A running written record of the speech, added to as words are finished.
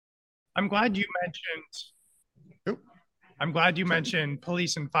I'm glad you mentioned Oh, I'm glad you sorry. mentioned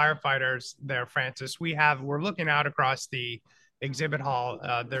police and firefighters there, Francis. We're looking out across the exhibit hall.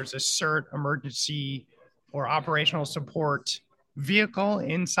 There's a CERT emergency or operational support vehicle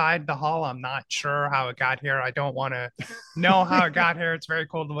inside the hall. I'm not sure how it got here. I don't want to know how it got here. It's very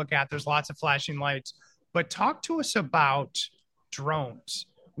cool to look at. There's lots of flashing lights. But talk to us about drones.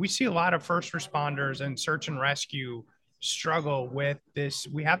 We see a lot of first responders and search and rescue struggle with this.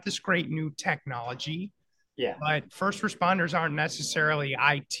 We have this great new technology, Yeah. but first responders aren't necessarily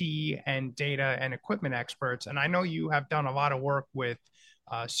IT and data and equipment experts. And I know you have done a lot of work with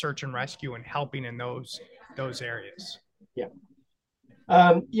search and rescue and helping in those areas. Yeah.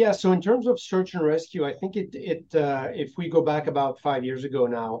 Yeah. So in terms of search and rescue, I think if we go back about 5 years ago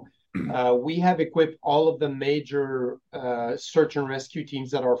now, we have equipped all of the major search and rescue teams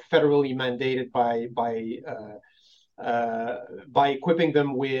that are federally mandated by equipping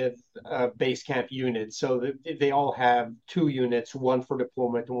them with base camp units. So they all have two units, one for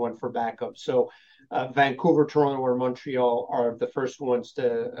deployment and one for backup. So Vancouver, Toronto, or Montreal are the first ones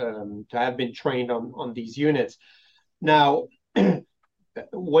to have been trained on these units. Now,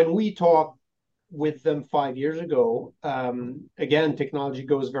 when we talked with them 5 years ago, again, technology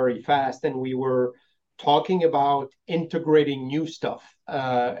goes very fast, and we were talking about integrating new stuff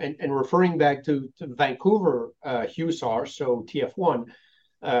and referring back to Vancouver HUSAR, so TF1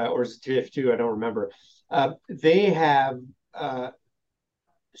 or is it TF2? I don't remember. They have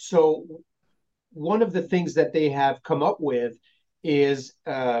so one of the things that they have come up with is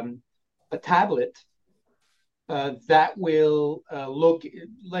a tablet that will look,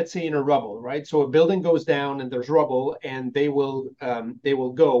 let's say, in a rubble, right? So a building goes down and there's rubble, and they will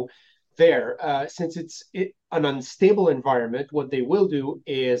go there. Since an unstable environment, what they will do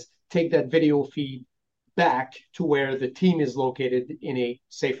is take that video feed back to where the team is located in a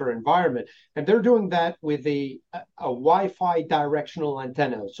safer environment, and they're doing that with a Wi-Fi directional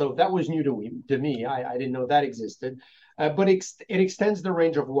antenna. So that was new to me. I didn't know that existed. But it extends the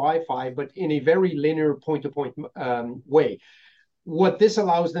range of Wi-Fi, but in a very linear point-to-point way. What this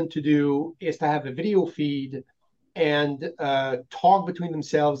allows them to do is to have a video feed and talk between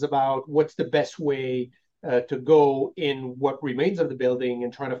themselves about what's the best way to go in what remains of the building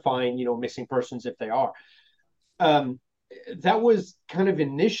and trying to find, missing persons if they are. Um, that was kind of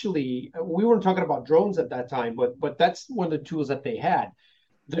initially, we weren't talking about drones at that time, but that's one of the tools that they had.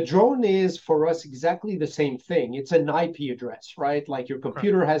 The drone is for us exactly the same thing. It's an IP address, right? Like your Okay.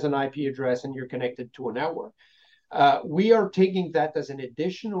 computer has an IP address and you're connected to a network. We are taking that as an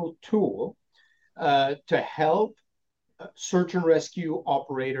additional tool to help search and rescue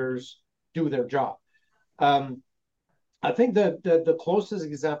operators do their job. Um, I think the closest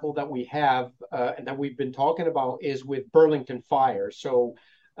example that we have and that we've been talking about is with Burlington Fire. So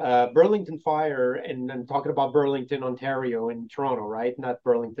Burlington Fire, and I'm talking about Burlington, Ontario, in Toronto, right? Not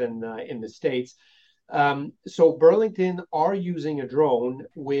Burlington in the States. So Burlington are using a drone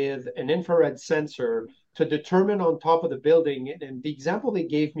with an infrared sensor to determine on top of the building. And the example they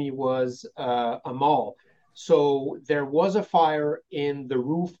gave me was a mall. So there was a fire in the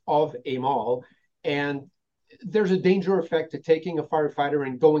roof of a mall, and there's a danger effect to taking a firefighter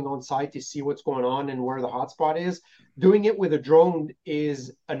and going on site to see what's going on and where the hotspot is. Doing it with a drone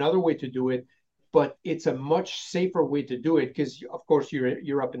is another way to do it, but it's a much safer way to do it because, of course,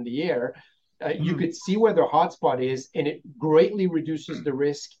 you're up in the air. You Mhm. could see where the hotspot is, and it greatly reduces the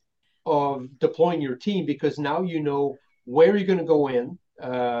risk of deploying your team because now you know where you're going to go in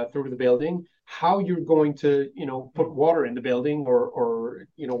through the building, how you're going to, put water in the building or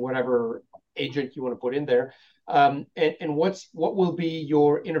whatever agent you want to put in there, and what will be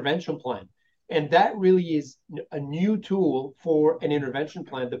your intervention plan. And that really is a new tool for an intervention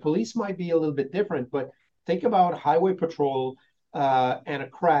plan. The police might be a little bit different, but think about highway patrol and a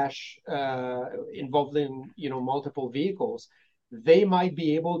crash involving multiple vehicles. They might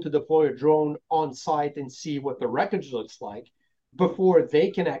be able to deploy a drone on site and see what the wreckage looks like before they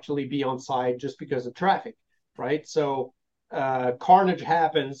can actually be on site just because of traffic, right? So carnage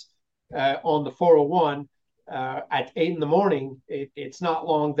happens on the 401 at 8 in the morning. It's not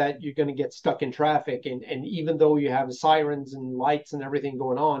long that you're going to get stuck in traffic. And even though you have sirens and lights and everything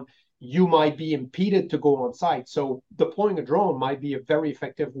going on, you might be impeded to go on site. So deploying a drone might be a very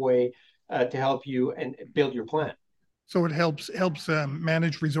effective way to help you and build your plan. So it helps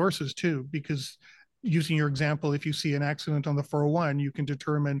manage resources too, because using your example, if you see an accident on the 401, you can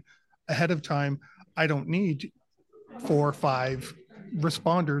determine ahead of time, I don't need 4 or 5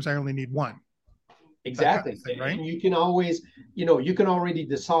 responders. I only need one. That kind of Exactly. thing, right? And you can always, you can already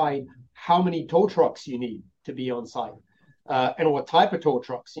decide how many tow trucks you need to be on site. and what type of tow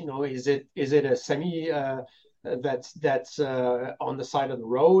trucks. Is it a semi that's on the side of the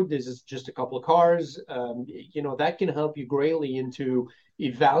road? Is it just a couple of cars? That can help you greatly into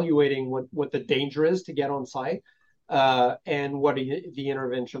evaluating what the danger is to get on site, and what the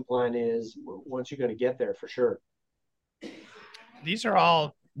intervention plan is once you're going to get there for sure. These are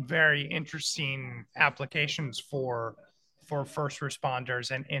all very interesting applications for first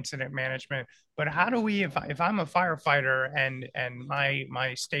responders and incident management. But how do we, if I'm a firefighter and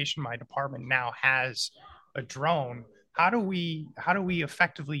my station, my department now has a drone, how do we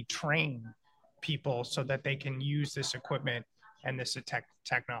effectively train people so that they can use this equipment and this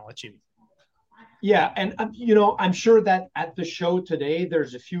technology? Yeah, and I'm sure that at the show today,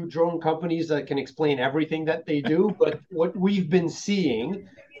 there's a few drone companies that can explain everything that they do. But what we've been seeing,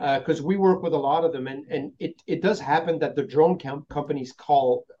 because we work with a lot of them, and it does happen that the drone companies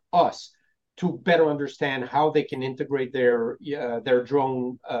call us to better understand how they can integrate their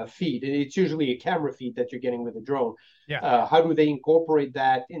drone feed. And it's usually a camera feed that you're getting with a drone. Yeah. How do they incorporate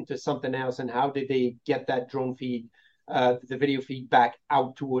that into something else, and how did they get that drone feed, the video feedback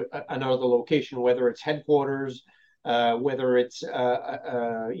out to another location, whether it's headquarters, whether it's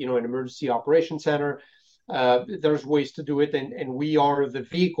an emergency operations center. There's ways to do it, and we are the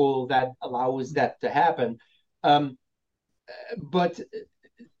vehicle that allows that to happen. But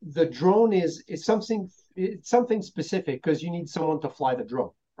the drone is something specific, because you need someone to fly the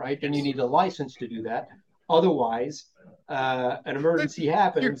drone, right? And you need a license to do that. Otherwise, an emergency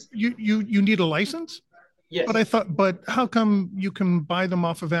happens. You need a license? Yes. But how come you can buy them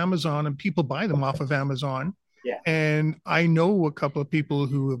off of Amazon, and people buy them off of Amazon? Yeah. And I know a couple of people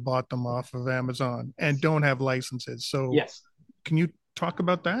who have bought them off of Amazon and don't have licenses. So yes. Can you talk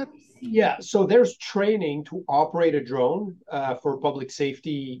about that? Yeah. So there's training to operate a drone for public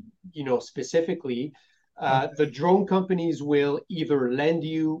safety, specifically. The drone companies will either lend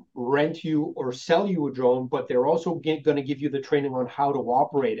you, rent you, or sell you a drone, but they're also going to give you the training on how to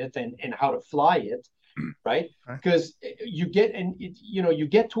operate it and how to fly it. Right? Because you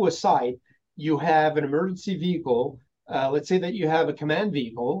get to a site, you have an emergency vehicle. Let's say that you have a command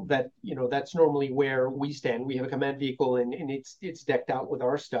vehicle that's normally where we stand. We have a command vehicle, and it's decked out with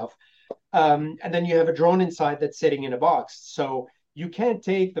our stuff. And then you have a drone inside that's sitting in a box. So you can't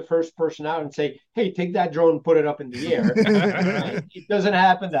take the first person out and say, "Hey, take that drone and put it up in the air." It doesn't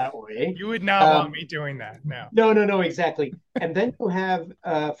happen that way. You would not want me doing that. No, exactly. And then you have,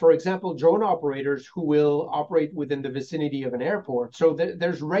 for example, drone operators who will operate within the vicinity of an airport. So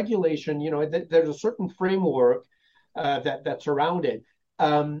there's regulation. There's a certain framework that's around it,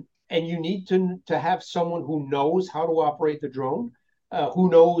 and you need to have someone who knows how to operate the drone. Who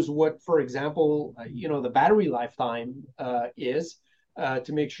knows what, for example, the battery lifetime is,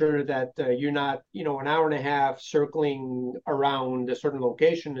 to make sure that you're not, an hour and a half circling around a certain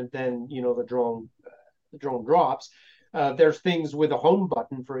location, and then, the drone drops. There's things with a home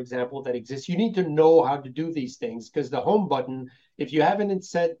button, for example, that exists. You need to know how to do these things, because the home button, if you haven't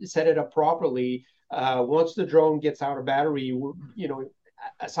set it up properly, once the drone gets out of battery,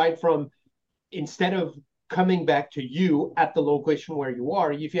 aside from, instead of coming back to you at the location where you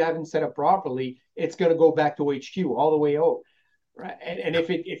are, if you haven't set up properly, it's going to go back to HQ all the way out, right? And if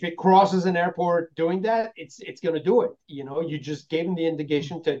it crosses an airport doing that, it's going to do it. You just gave them the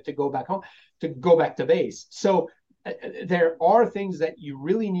indication to go back home, to go back to base. So there are things that you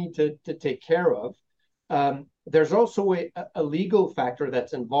really need to take care of. There's also a legal factor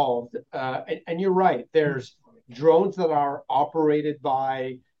that's involved, and you're right. There's drones that are operated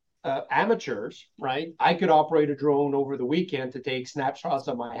by amateurs, right? I could operate a drone over the weekend to take snapshots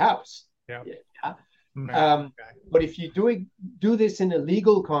of my house. Yeah. But if you do this in a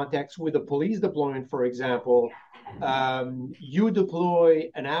legal context with a police deployment, for example, you deploy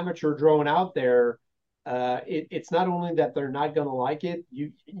an amateur drone out there, it's not only that they're not going to like it,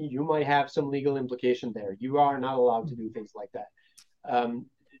 you might have some legal implication there. You are not allowed to do things like that.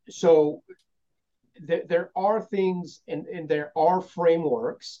 So there are things, and there are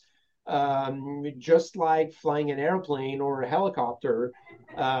frameworks, just like flying an airplane or a helicopter,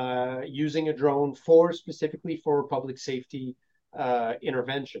 using a drone specifically for public safety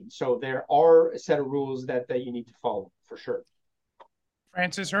intervention. So there are a set of rules that you need to follow for sure.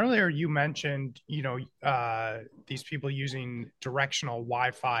 Francis, earlier you mentioned, these people using directional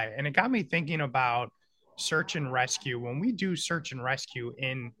Wi-Fi, and it got me thinking about search and rescue. When we do search and rescue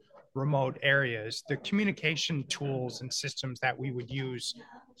in remote areas, the communication tools and systems that we would use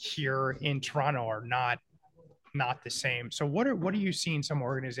here in Toronto are not the same. So what are you seeing some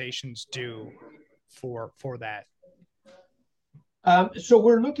organizations do for that? So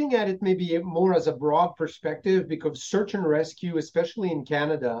we're looking at it maybe more as a broad perspective because search and rescue, especially in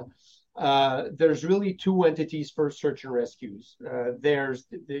Canada, there's really two entities for search and rescues. There's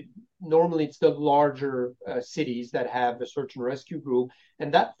normally it's the larger cities that have a search and rescue group,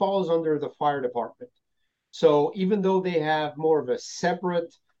 and that falls under the fire department. So even though they have more of a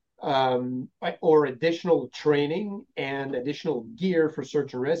separate or additional training and additional gear for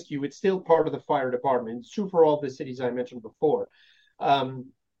search and rescue, it's still part of the fire department. It's true for all the cities I mentioned before.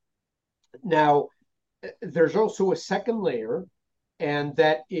 Um, Now, there's also a second layer, and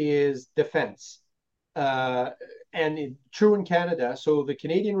that is defense. Uh, True in Canada, so the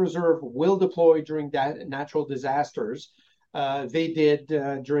Canadian Reserve will deploy during natural disasters. They did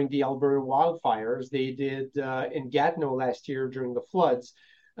during the Alberta wildfires. They did in Gatineau last year during the floods.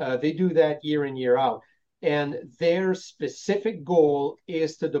 They do that year in, year out. And their specific goal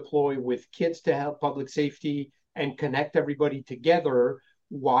is to deploy with kids to help public safety and connect everybody together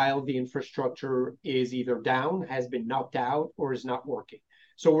while the infrastructure is either down, has been knocked out, or is not working.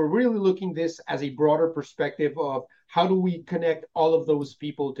 So we're really looking this as a broader perspective of how do we connect all of those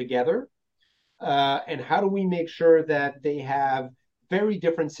people together, and how do we make sure that they have very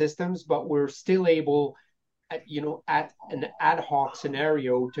different systems, but we're still able, at an ad hoc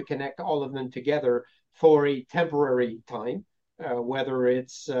scenario to connect all of them together for a temporary time, whether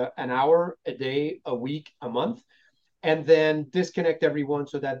it's an hour, a day, a week, a month, and then disconnect everyone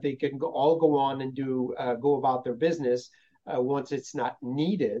so that they can all go on and go about their business once it's not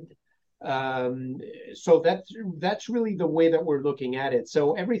needed. So that's really the way that we're looking at it.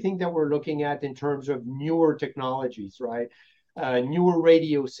 So everything that we're looking at in terms of newer technologies, right? Newer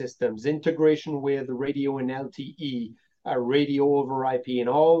radio systems, integration with radio and LTE, radio over IP, and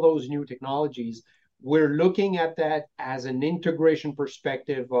all those new technologies. We're looking at that as an integration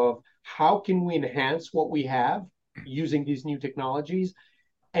perspective of how can we enhance what we have using these new technologies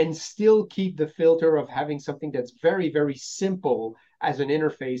and still keep the filter of having something that's very, very simple as an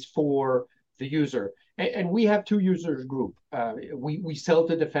interface for the user. And we have two users group. We sell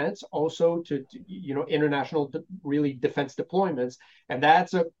to defense, also to international really defense deployments, and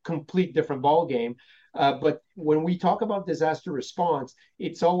that's a complete different ball game. But when we talk about disaster response,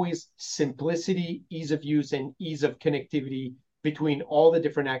 it's always simplicity, ease of use, and ease of connectivity between all the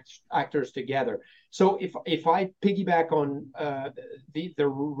different actors together. So if I piggyback on the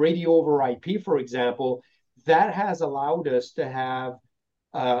radio over IP, for example, that has allowed us to have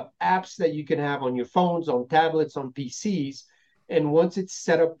apps that you can have on your phones, on tablets, on PCs, and once it's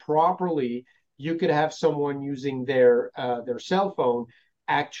set up properly, you could have someone using their cell phone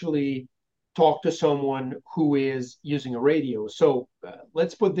actually talk to someone who is using a radio. So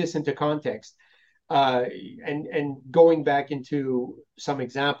let's put this into context. And going back into some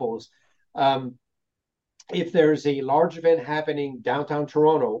examples, if there's a large event happening downtown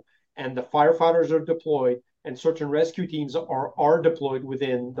Toronto and the firefighters are deployed and search and rescue teams are deployed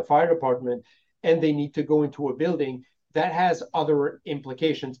within the fire department and they need to go into a building, that has other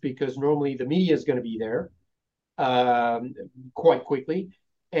implications because normally the media is going to be there quite quickly.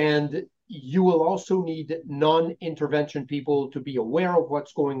 And you will also need non-intervention people to be aware of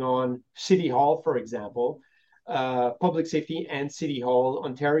what's going on. City Hall, for example, public safety and City Hall,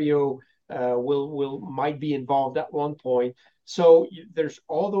 Ontario might be involved at one point. So there's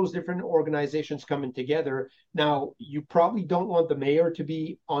all those different organizations coming together. Now, you probably don't want the mayor to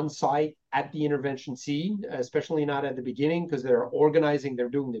be on site at the intervention scene, especially not at the beginning, because they're organizing, they're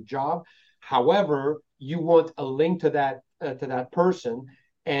doing the job. However, you want a link to that person,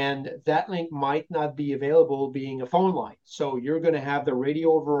 and that link might not be available being a phone line. So you're going to have the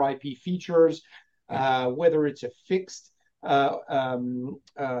radio over IP features, whether it's a fixed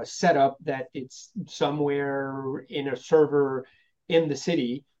setup that it's somewhere in a server in the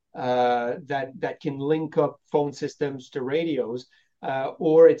city that can link up phone systems to radios,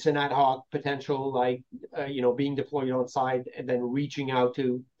 or it's an ad hoc potential, like being deployed on site and then reaching out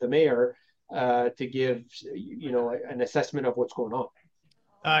to the mayor to give an assessment of what's going on.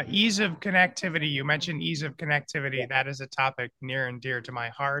 Ease of connectivity. You mentioned ease of connectivity. Yeah. That is a topic near and dear to my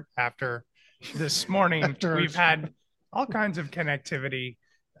heart. After this morning, we've had all kinds of connectivity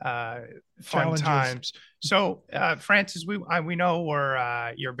fun times. So, Francis, we know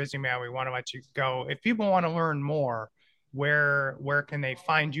you're a busy man. We want to let you go. If people want to learn more, where can they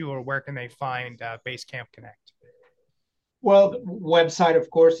find you, or where can they find Basecamp Connect? Well, the website, of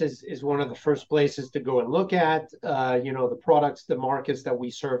course, is one of the first places to go and look at. The products, the markets that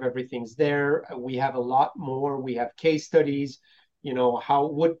we serve, everything's there. We have a lot more. We have case studies,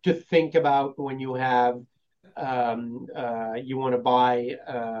 what to think about when you have you want to buy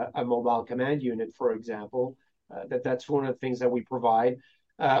a mobile command unit, for example. that's one of the things that we provide.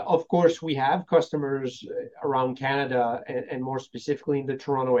 Of course, we have customers around Canada and more specifically in the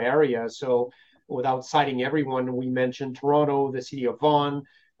Toronto area. So without citing everyone, we mentioned Toronto, the city of Vaughan,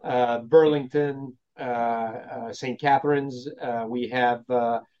 Burlington, St. Catharines. We have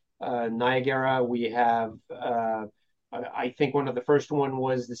Niagara. We have, I think one of the first one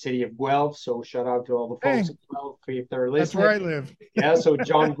was the city of Guelph. So shout out to all the folks at Guelph if they're listening. That's where I live. Yeah, so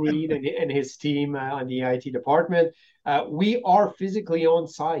John Green and his team on the IT department. We are physically on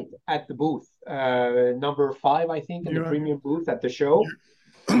site at the booth, number 5, I think, in the premium booth at the show.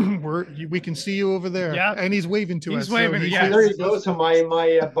 We can see you over there. Yeah, and he's waving to us. He's waving. Yeah, there you go. So my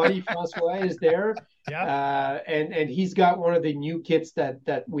buddy Francois is there. Yeah, and he's got one of the new kits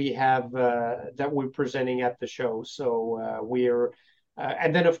that we have that we're presenting at the show. So we're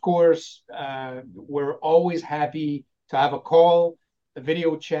and then of course we're always happy to have a call, a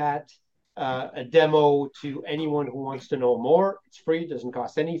video chat, a demo to anyone who wants to know more. It's free, doesn't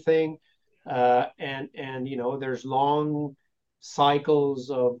cost anything, and there's long cycles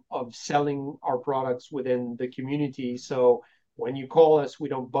of selling our products within the community. So when you call us, we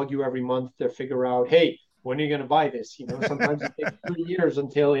don't bug you every month to figure out, hey, when are you going to buy this? Sometimes it takes 3 years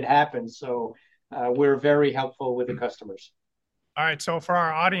until it happens. So we're very helpful with the customers. All right. So for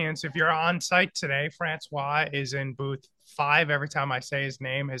our audience, if you're on site today, Francois is in booth 5. Every time I say his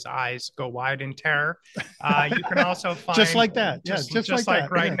name, his eyes go wide in terror. You can also find just like that. Just like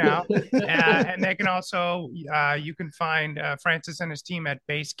that. Right now. Yeah. And they can also, you can find Francis and his team at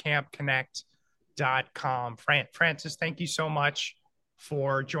basecampconnect.com. Francis, thank you so much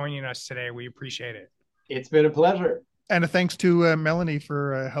for joining us today. We appreciate it. It's been a pleasure. And a thanks to Melanie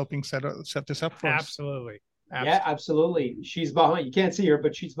for helping set this up for us. Absolutely. Yeah, absolutely. She's behind. You can't see her,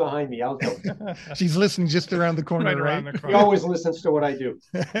 but she's behind me. I'll tell you. She's listening just around the corner, right? She always listens to what I do.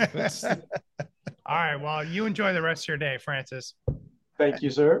 All right. Well, you enjoy the rest of your day, Francis. Thank you,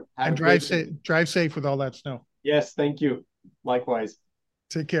 sir. And drive safe with all that snow. Yes, thank you. Likewise.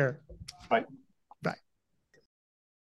 Take care. Bye.